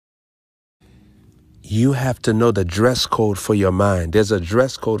You have to know the dress code for your mind. There's a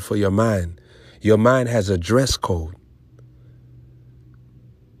dress code for your mind. Your mind has a dress code.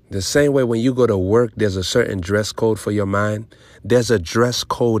 The same way when you go to work, there's a certain dress code for your mind. There's a dress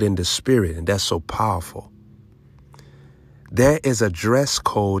code in the spirit, and that's so powerful. There is a dress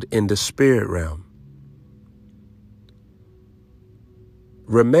code in the spirit realm.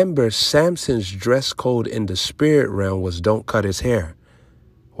 Remember, Samson's dress code in the spirit realm was don't cut his hair.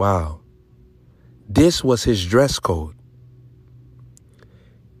 Wow. This was his dress code.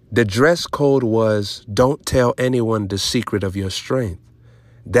 The dress code was don't tell anyone the secret of your strength.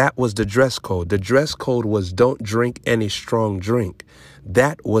 That was the dress code. The dress code was don't drink any strong drink.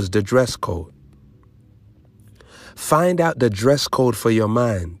 That was the dress code. Find out the dress code for your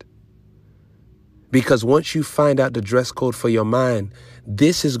mind. Because once you find out the dress code for your mind,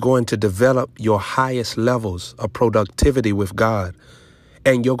 this is going to develop your highest levels of productivity with God.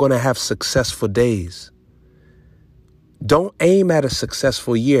 And you're going to have successful days. Don't aim at a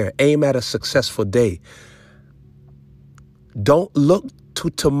successful year. Aim at a successful day. Don't look to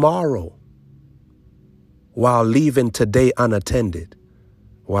tomorrow while leaving today unattended.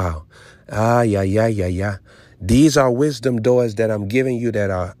 Wow. Yeah. These are wisdom doors that I'm giving you that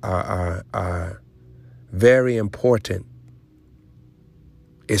are very important.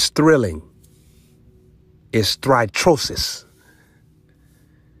 It's thrilling. It's tritrosis.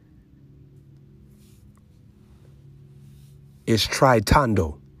 It's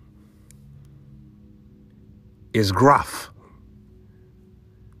tritando. It's graph.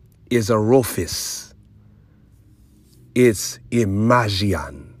 Is Arophis. It's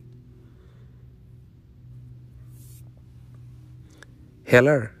Imagian.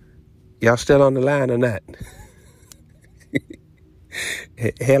 Hello? Y'all still on the line or not?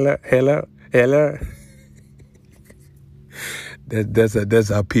 Hello? That's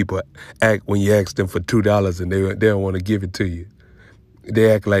how people act when you ask them for $2 and they don't want to give it to you. They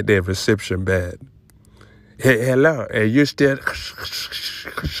act like their reception bad. Hello, and you still...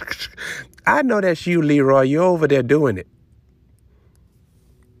 I know that's you, Leroy. You're over there doing it.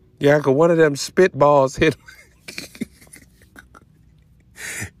 Yeah, because one of them spitballs hit...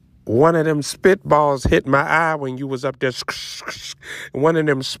 One of them spitballs hit my eye when you was up there. One of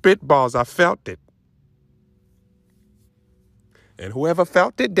them spitballs, I felt it. And whoever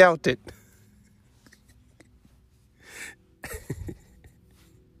felt it, dealt it.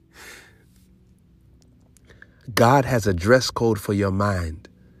 God has a dress code for your mind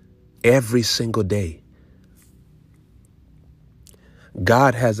every single day.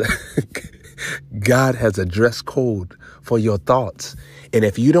 God has a dress code for your thoughts. And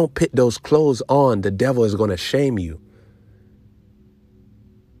if you don't put those clothes on, the devil is going to shame you.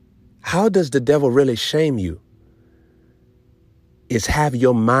 How does the devil really shame you? Is have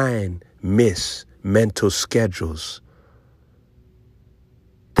your mind miss mental schedules.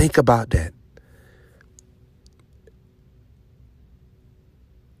 Think about that.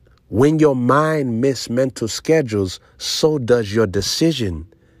 When your mind miss mental schedules, so does your decision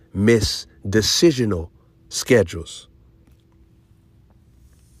miss decisional schedules.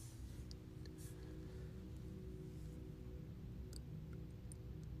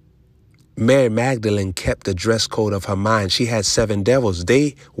 Mary Magdalene kept the dress code of her mind. She had 7 devils.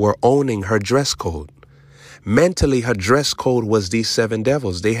 They were owning her dress code. Mentally, her dress code was these 7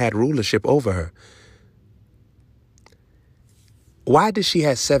 devils. They had rulership over her. Why did she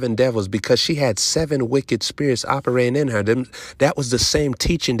have 7 devils? Because she had 7 wicked spirits operating in her. That was the same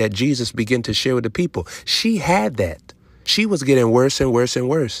teaching that Jesus began to share with the people. She had that. She was getting worse and worse and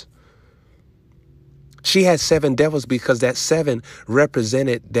worse. She had 7 devils because that 7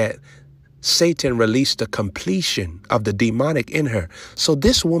 represented that Satan released the completion of the demonic in her. So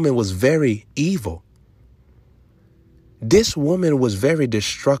this woman was very evil. This woman was very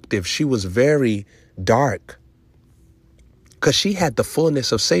destructive. She was very dark. Because she had the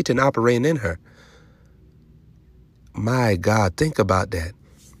fullness of Satan operating in her. My God, think about that.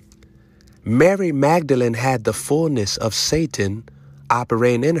 Mary Magdalene had the fullness of Satan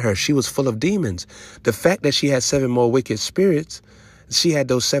operating in her. She was full of demons. The fact that she had 7 more wicked spirits, she had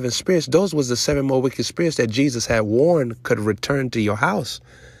those 7 spirits. Those was the 7 more wicked spirits that Jesus had warned could return to your house.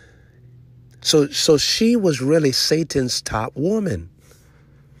 So she was really Satan's top woman.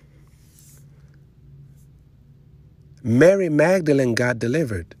 Mary Magdalene got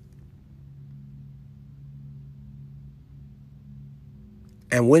delivered.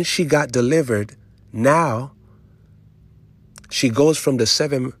 And when she got delivered, now she goes from the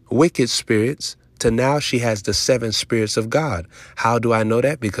 7 wicked spirits to now she has the 7 spirits of God. How do I know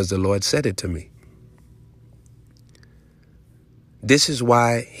that? Because the Lord said it to me. This is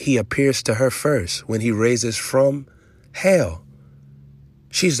why he appears to her first when he raises from hell.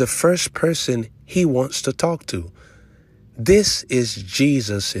 She's the first person he wants to talk to. This is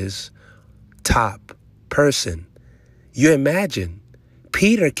Jesus's top person. You imagine,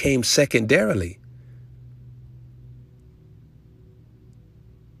 Peter came secondarily.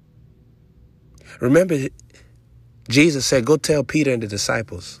 Remember, Jesus said, go tell Peter and the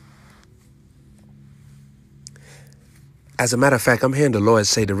disciples. As a matter of fact, I'm hearing the Lord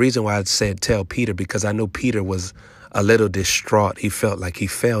say the reason why I said tell Peter, because I know Peter was a little distraught. He felt like he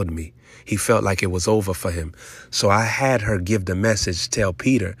failed me. He felt like it was over for him. So I had her give the message, tell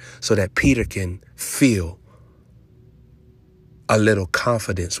Peter, so that Peter can feel a little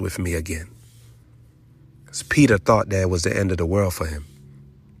confidence with me again. Because Peter thought that was the end of the world for him.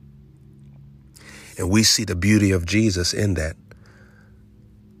 And we see the beauty of Jesus in that,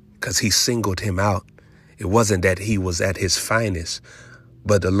 because he singled him out. It wasn't that he was at his finest,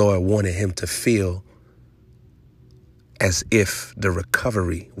 but the Lord wanted him to feel as if the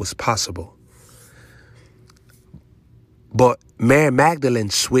recovery was possible. But Mary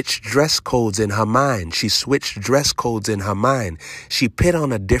Magdalene switched dress codes in her mind. She switched dress codes in her mind. She put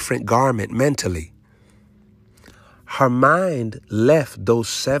on a different garment mentally. Her mind left those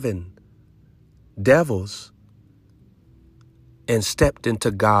 7 devils and stepped into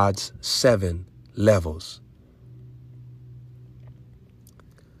God's 7 levels.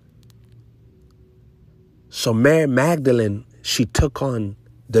 So Mary Magdalene, she took on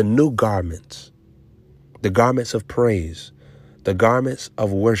the new garments, the garments of praise, the garments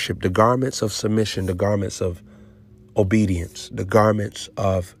of worship, the garments of submission, the garments of obedience, the garments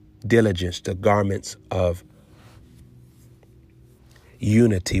of diligence, the garments of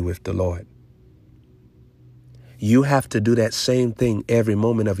unity with the Lord. You have to do that same thing every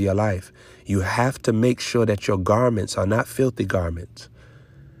moment of your life. You have to make sure that your garments are not filthy garments.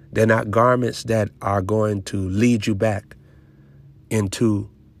 They're not garments that are going to lead you back into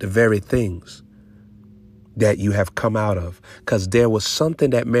the very things that you have come out of. Because there was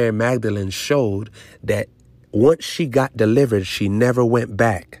something that Mary Magdalene showed, that once she got delivered, she never went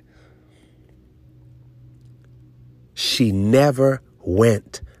back. She never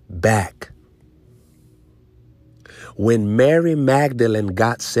went back. When Mary Magdalene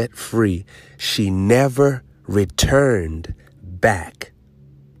got set free, she never returned back.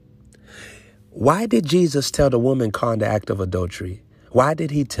 Why did Jesus tell the woman caught in the act of adultery? Why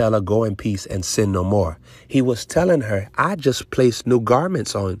did he tell her, go in peace and sin no more? He was telling her, I just placed new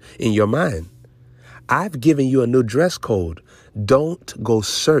garments on in your mind. I've given you a new dress code. Don't go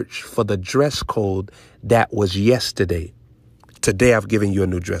search for the dress code that was yesterday. Today, I've given you a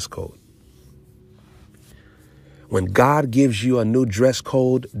new dress code. When God gives you a new dress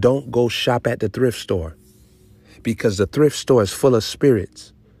code, don't go shop at the thrift store, because the thrift store is full of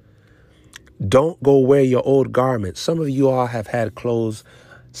spirits. Don't go wear your old garments. Some of you all have had clothes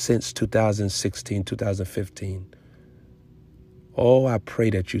since 2016, 2015. Oh, I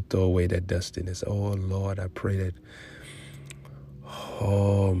pray that you throw away that dustiness. Oh, Lord, I pray that.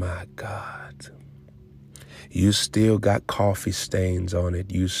 Oh, my God. You still got coffee stains on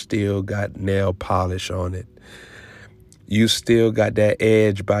it. You still got nail polish on it. You still got that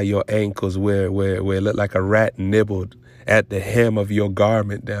edge by your ankles where it looked like a rat nibbled at the hem of your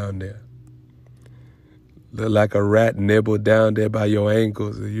garment down there. Look like a rat nibbled down there by your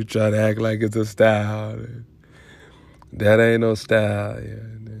ankles, and you try to act like it's a style. That ain't no style.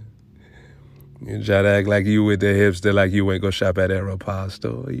 You try to act like you with the hipster, like you ain't go shop at Aeropostale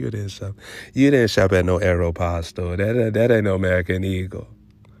store. You didn't shop at no Aeropostale store. That ain't no American Eagle.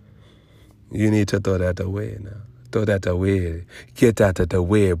 You need to throw that away now. Throw that away. Get out of the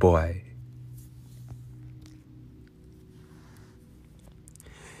way, boy.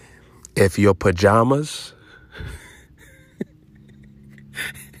 If your pajamas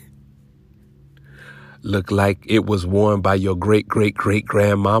look like it was worn by your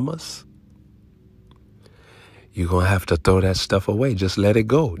great-great-great-grandmamas, you're going to have to throw that stuff away. Just let it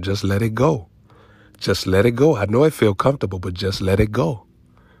go. Just let it go. Just let it go. I know it feels comfortable, but just let it go.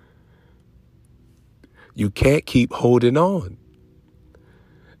 You can't keep holding on.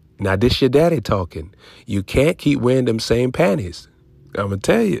 Now, this your daddy talking. You can't keep wearing them same panties. I'm going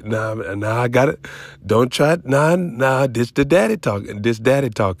to tell you. Nah, I got it. Don't try. Nah, this the daddy talking. This daddy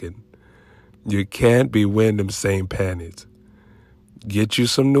talking. You can't be wearing them same panties. Get you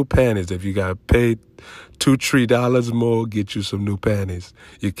some new panties. If you got to pay $2-3 more, get you some new panties.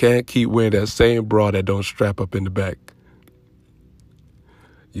 You can't keep wearing that same bra that don't strap up in the back.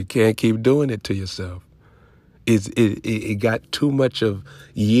 You can't keep doing it to yourself. It got too much of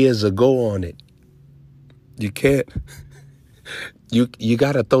years ago on it. You can't. You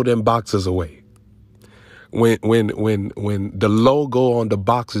gotta throw them boxes away. When the logo on the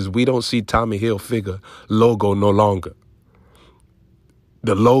boxes, we don't see Tommy Hilfiger logo no longer.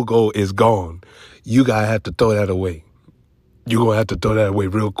 The logo is gone. You gotta have to throw that away. You're gonna have to throw that away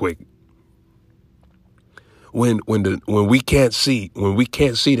real quick. When we can't see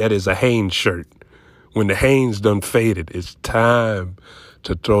that it's a Hanes shirt, when the Hanes done faded, it's time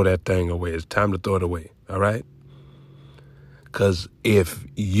to throw that thing away. It's time to throw it away. All right? Because if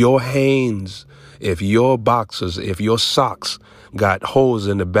your Hanes, if your boxers, if your socks got holes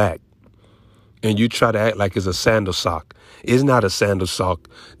in the back and you try to act like it's a sandal sock, it's not a sandal sock.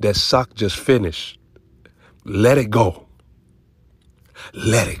 That sock just finished. Let it go.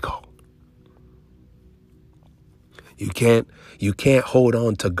 Let it go. You can't hold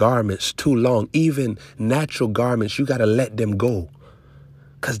on to garments too long. Even natural garments, you got to let them go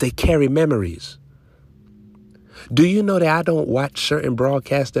because they carry memories. Do you know that I don't watch certain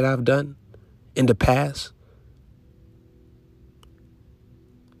broadcasts that I've done in the past?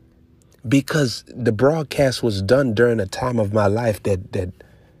 Because the broadcast was done during a time of my life that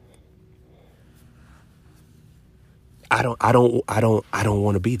I don't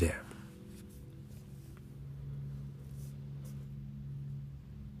want to be there.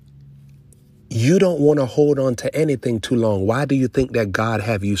 You don't want to hold on to anything too long. Why do you think that God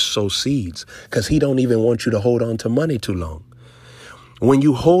have you sow seeds? Because he don't even want you to hold on to money too long. When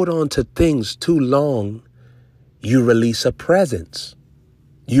you hold on to things too long, you release a presence.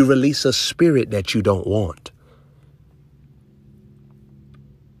 You release a spirit that you don't want.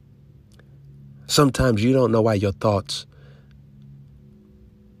 Sometimes you don't know why your thoughts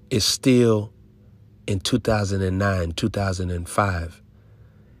is still in 2009, 2005.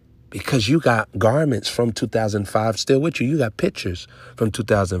 Because you got garments from 2005 still with you. You got pictures from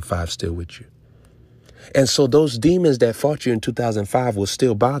 2005 still with you. And so those demons that fought you in 2005 will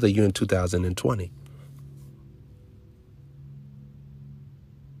still bother you in 2020.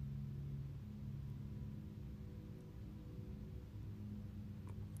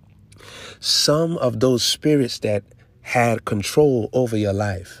 Some of those spirits that had control over your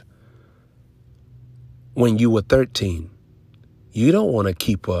life when you were 13, you don't want to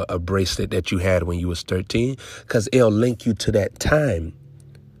keep a bracelet that you had when you was 13 because it'll link you to that time.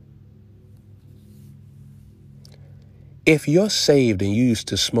 If you're saved and you used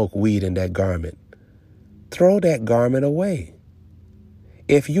to smoke weed in that garment, throw that garment away.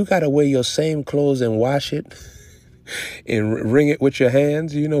 If you got to wear your same clothes and wash it and wring it with your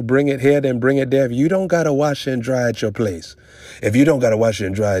hands, bring it here, then bring it there. You don't got to wash and dry at your place. If you don't got to wash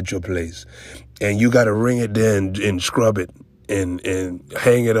and dry at your place and you got to wring it there and scrub it, and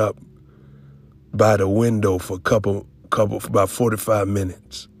hang it up by the window for about 45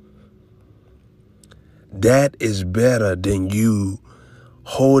 minutes. That is better than you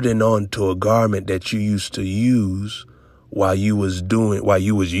holding on to a garment that you used to use while you was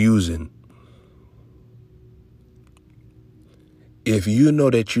using. If you know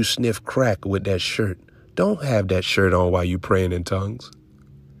that you sniff crack with that shirt, don't have that shirt on while you praying in tongues.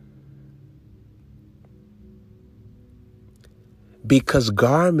 Because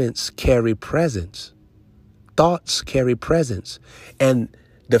garments carry presence. Thoughts carry presence. And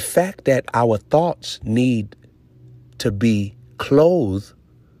the fact that our thoughts need to be clothed,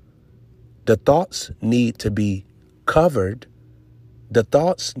 the thoughts need to be covered, the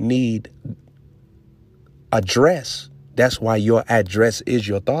thoughts need address. That's why your address is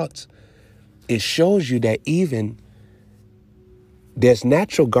your thoughts. It shows you that even there's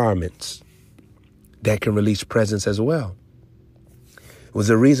natural garments that can release presence as well. It was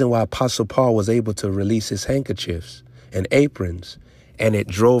the reason why Apostle Paul was able to release his handkerchiefs and aprons, and it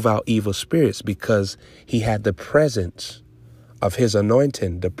drove out evil spirits because he had the presence of his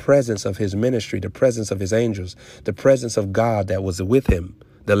anointing, the presence of his ministry, the presence of his angels, the presence of God that was with him,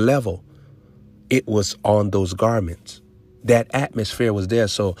 the level. It was on those garments. That atmosphere was there.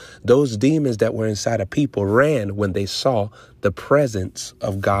 So those demons that were inside of people ran when they saw the presence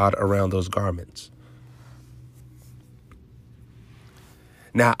of God around those garments.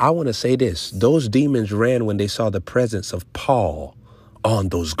 Now, I want to say this. Those demons ran when they saw the presence of Paul on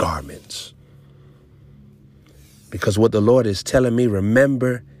those garments. Because what the Lord is telling me,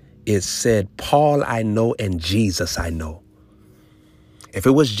 remember, it said, Paul I know and Jesus I know. If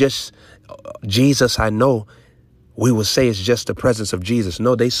it was just Jesus I know, we would say it's just the presence of Jesus.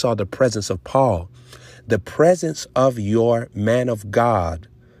 No, they saw the presence of Paul. The presence of your man of God,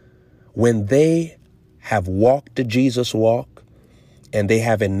 when they have walked the Jesus walk, and they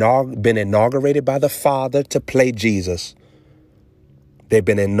have been inaugurated by the Father to play Jesus. They've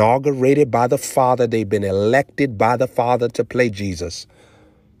been inaugurated by the Father. They've been elected by the Father to play Jesus.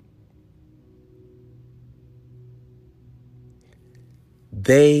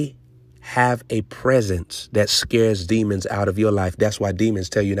 They have a presence that scares demons out of your life. That's why demons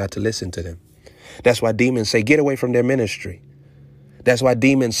tell you not to listen to them. That's why demons say, get away from their ministry. That's why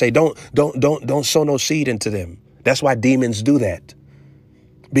demons say, don't sow no seed into them. That's why demons do that.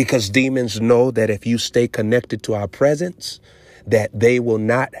 Because demons know that if you stay connected to our presence, that they will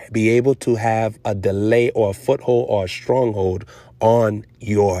not be able to have a delay or a foothold or a stronghold on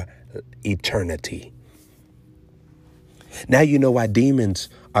your eternity. Now you know why demons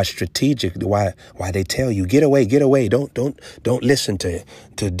are strategic, why they tell you, get away, don't listen to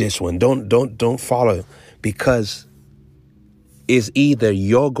this one. Don't follow, because it's either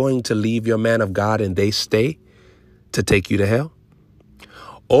you're going to leave your man of God and they stay to take you to hell,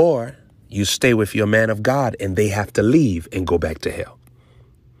 or you stay with your man of God and they have to leave and go back to hell.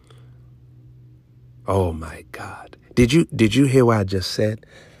 Oh my God. Did you hear what I just said?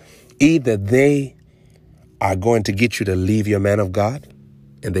 Either they are going to get you to leave your man of God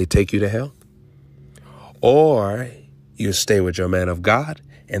and they take you to hell, or you stay with your man of God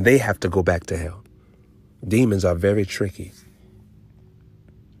and they have to go back to hell. Demons are very tricky.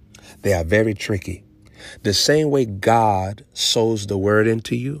 They are very tricky. The same way God sows the word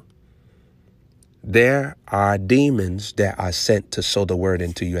into you, there are demons that are sent to sow the word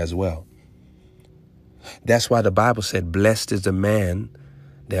into you as well. That's why the Bible said, blessed is the man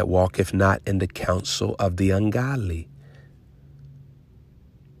that walketh not in the counsel of the ungodly.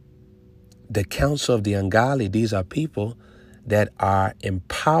 The counsel of the ungodly, these are people that are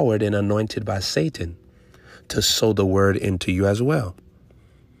empowered and anointed by Satan to sow the word into you as well.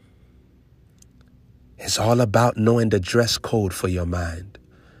 It's all about knowing the dress code for your mind.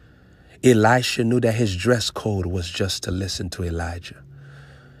 Elisha knew that his dress code was just to listen to Elijah.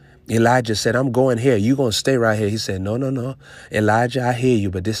 Elijah said, I'm going here. You going to stay right here. He said, no. Elijah, I hear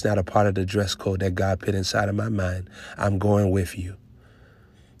you, but this is not a part of the dress code that God put inside of my mind. I'm going with you.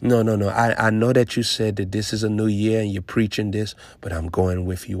 No. I know that you said that this is a new year and you're preaching this, but I'm going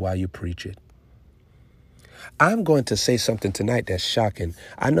with you while you preach it. I'm going to say something tonight that's shocking.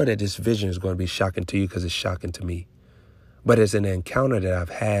 I know that this vision is going to be shocking to you because it's shocking to me. But it's an encounter that I've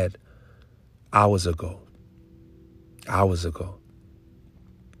had hours ago.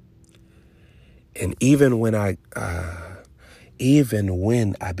 And even when I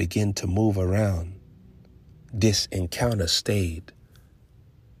begin to move around, this encounter stayed.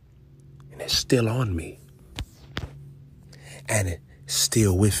 And it's still on me. And it's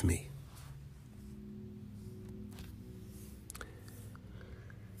still with me.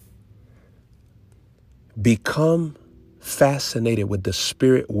 Become fascinated with the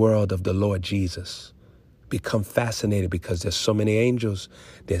spirit world of the Lord Jesus. Become fascinated because there's so many angels.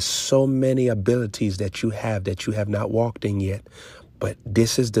 There's so many abilities that you have not walked in yet. But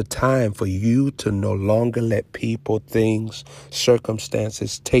this is the time for you to no longer let people, things,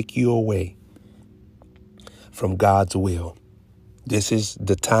 circumstances take you away from God's will. This is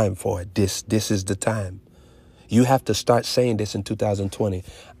the time for it. This is the time. You have to start saying this in 2020.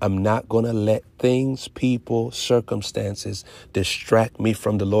 I'm not going to let things, people, circumstances distract me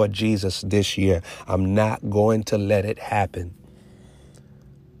from the Lord Jesus this year. I'm not going to let it happen.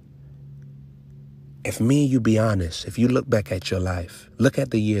 If me and you be honest, if you look back at your life, look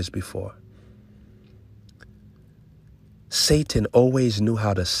at the years before. Satan always knew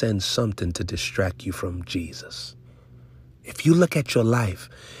how to send something to distract you from Jesus. If you look at your life,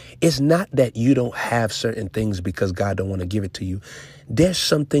 it's not that you don't have certain things because God don't want to give it to you. There's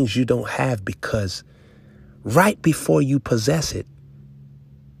some things you don't have because right before you possess it,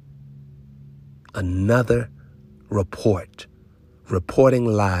 another reporting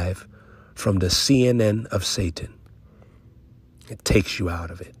live from the CNN of Satan. It takes you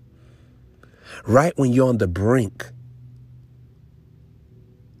out of it. Right when you're on the brink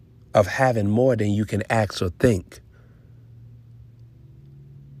of having more than you can ask or think,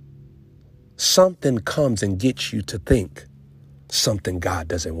 something comes and gets you to think something God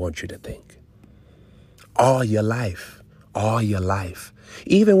doesn't want you to think. All your life,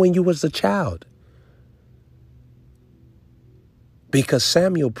 even when you was a child. Because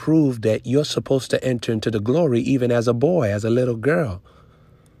Samuel proved that you're supposed to enter into the glory even as a boy, as a little girl.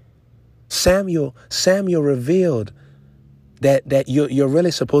 Samuel revealed that you're really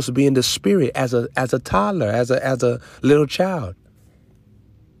supposed to be in the spirit as a toddler, as a little child.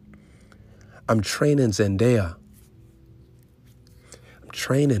 I'm training Zendaya. I'm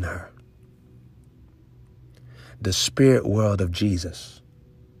training her. The spirit world of Jesus.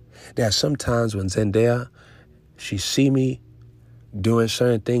 There are some times when Zendaya, she see me doing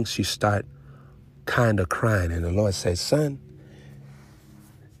certain things, she start kind of crying. And the Lord says, son,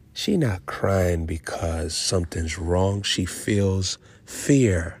 she not crying because something's wrong. She feels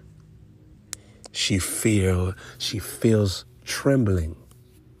fear. She feels trembling.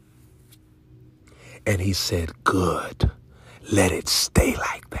 And he said, good, let it stay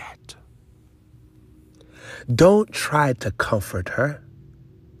like that. Don't try to comfort her.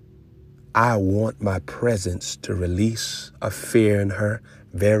 I want my presence to release a fear in her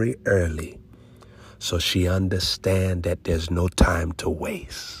very early so she understands that there's no time to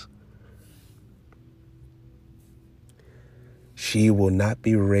waste. She will not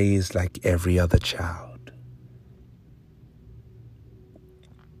be raised like every other child.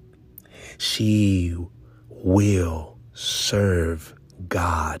 She will serve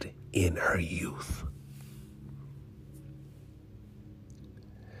God in her youth.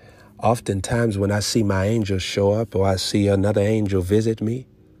 Oftentimes when I see my angel show up or I see another angel visit me,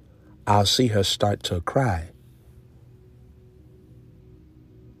 I'll see her start to cry.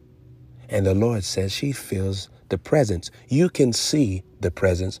 And the Lord says she feels the presence. You can see the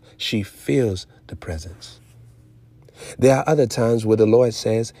presence. She feels the presence. There are other times where the Lord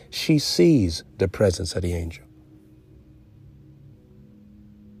says she sees the presence of the angel.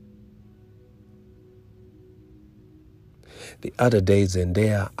 The other days in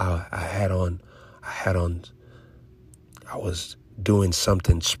there, I was doing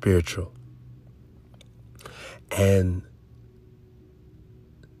something spiritual. And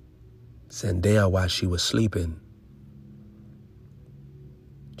Zendaya, while she was sleeping,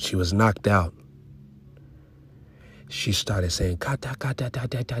 she was knocked out. She started saying, kata kata da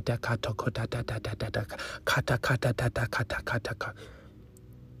da da da kata kata da da da da da kata kata da da kata kata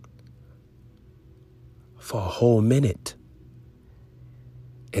for a whole minute.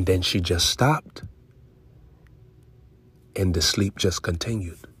 And then she just stopped. And the sleep just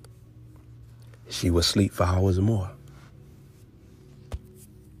continued. She would sleep for hours more.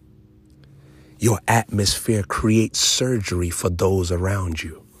 Your atmosphere creates surgery for those around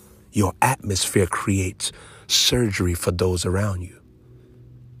you. Your atmosphere creates surgery for those around you.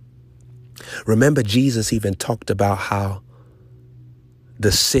 Remember, Jesus even talked about how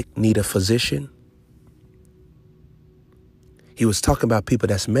the sick need a physician. He was talking about people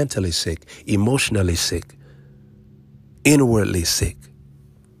that's mentally sick, emotionally sick, inwardly sick.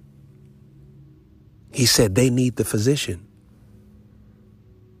 He said they need the physician.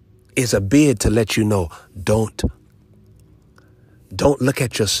 It's a bid to let you know, don't look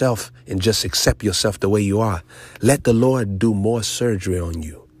at yourself and just accept yourself the way you are. Let the Lord do more surgery on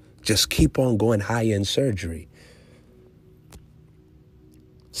you. Just keep on going higher in surgery.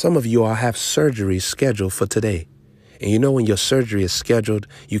 Some of you all have surgery scheduled for today. And you know when your surgery is scheduled,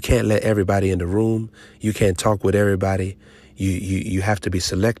 you can't let everybody in the room. You can't talk with everybody. You have to be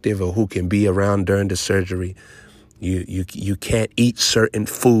selective of who can be around during the surgery. You can't eat certain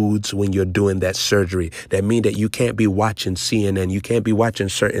foods when you're doing that surgery. That means that you can't be watching CNN. You can't be watching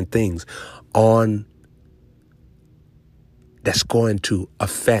certain things on that's going to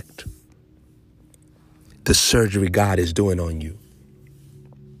affect the surgery God is doing on you.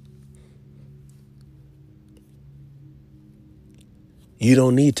 You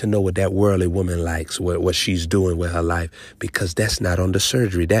don't need to know what that worldly woman likes, what she's doing with her life, because that's not on the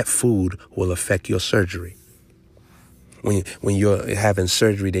surgery. That food will affect your surgery. When you're having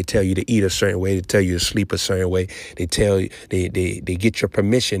surgery, they tell you to eat a certain way. They tell you to sleep a certain way. They tell you, they get your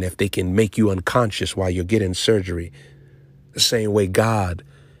permission if they can make you unconscious while you're getting surgery. The same way God,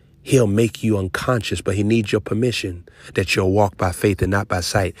 he'll make you unconscious, but he needs your permission that you'll walk by faith and not by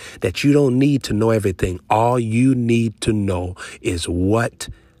sight, that you don't need to know everything. All you need to know is what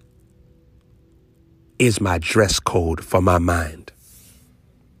is my dress code for my mind.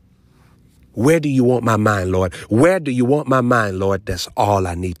 Where do you want my mind, Lord? Where do you want my mind, Lord? That's all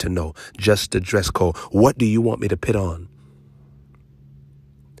I need to know. Just the dress code. What do you want me to put on?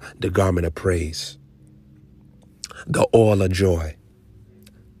 The garment of praise, the oil of joy,